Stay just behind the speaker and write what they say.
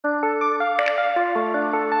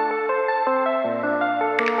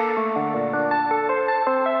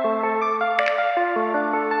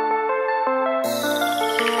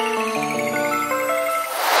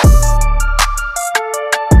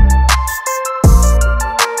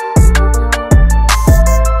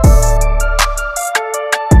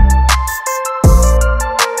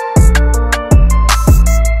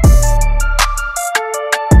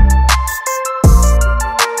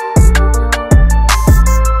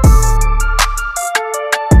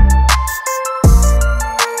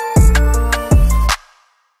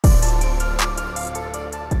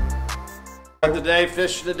day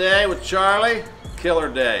fishing today with Charlie.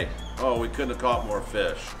 Killer day. Oh, we couldn't have caught more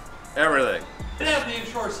fish. Everything. Didn't have the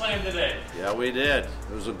inshore slam today. Yeah, we did.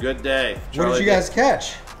 It was a good day. What did you guys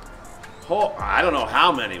catch? Oh, I don't know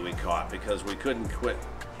how many we caught because we couldn't quit.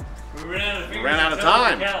 We ran out of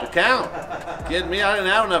time to count. Kidding me? I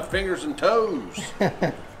didn't have enough fingers and toes. We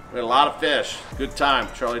had a lot of fish. Good time.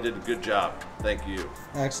 Charlie did a good job. Thank you.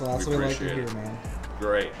 Excellent. That's what we like to hear, man.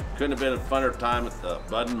 Great. Couldn't have been a funner time at the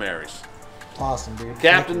Bud and Mary's. Awesome, dude.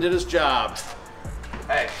 Captain did his job.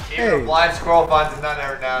 Hey, even a blind squirrel finds a nut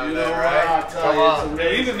every now and then, right? Come on.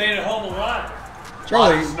 They even made it home alive.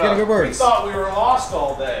 Charlie, you get a good word. We thought we were lost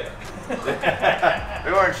all day.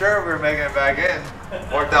 We weren't sure if we were making it back in.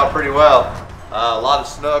 Worked out pretty well. A lot of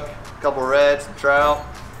snook, a couple reds, some trout.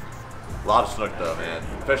 A lot of snook though, man.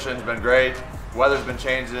 Fishing's been great. Weather's been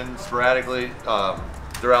changing sporadically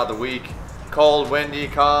throughout the week. Cold, windy,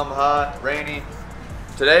 calm, hot, rainy.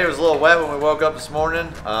 Today it was a little wet when we woke up this morning.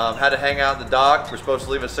 Had to hang out in the dock. We're supposed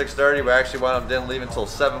to leave at 6:30. We actually wound up didn't leave until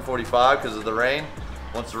 7:45 because of the rain.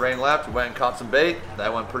 Once the rain left, we went and caught some bait.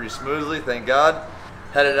 That went pretty smoothly, thank God.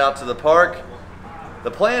 Headed out to the park.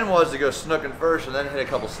 The plan was to go snooking first and then hit a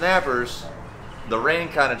couple snappers. The rain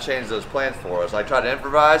kind of changed those plans for us. I tried to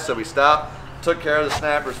improvise, so we stopped, took care of the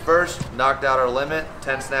snappers first, knocked out our limit,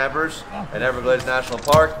 10 snappers in Everglades National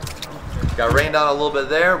Park. Got rained on a little bit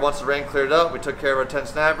there. Once the rain cleared up, we took care of our 10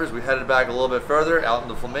 snappers. We headed back a little bit further out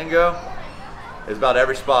into Flamingo. It was about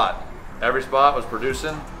every spot. Every spot was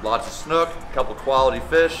producing lots of snook, a couple quality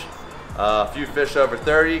fish, a few fish over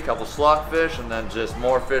 30, a couple slot fish, and then just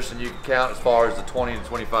more fish than you can count as far as the 20 to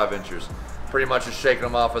 25 inchers. Pretty much just shaking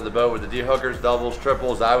them off of the boat with the D-hookers, doubles,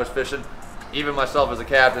 triples. I was fishing. Even myself as a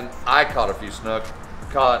captain, I caught a few snook.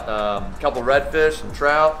 Caught a couple redfish and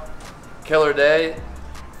trout. Killer day.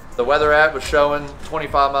 The weather app was showing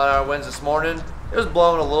 25-mile-an-hour winds this morning. It was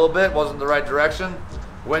blowing a little bit, wasn't the right direction.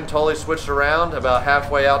 Wind totally switched around about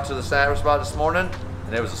halfway out to the snapper spot this morning,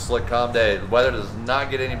 and it was a slick, calm day. The weather does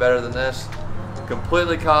not get any better than this.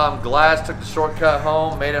 Completely calm. Glass took the shortcut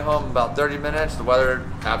home, made it home in about 30 minutes. The weather,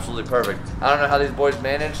 absolutely perfect. I don't know how these boys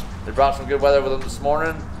managed. They brought some good weather with them this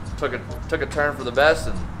morning. Took a turn for the best,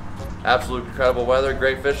 and absolute incredible weather.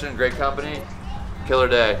 Great fishing, great company. Killer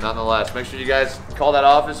day, nonetheless. Make sure you guys call that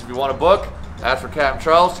office if you want to book. Ask for Captain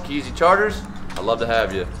Charles, Tekéze Charters. I'd love to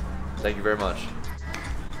have you. Thank you very much.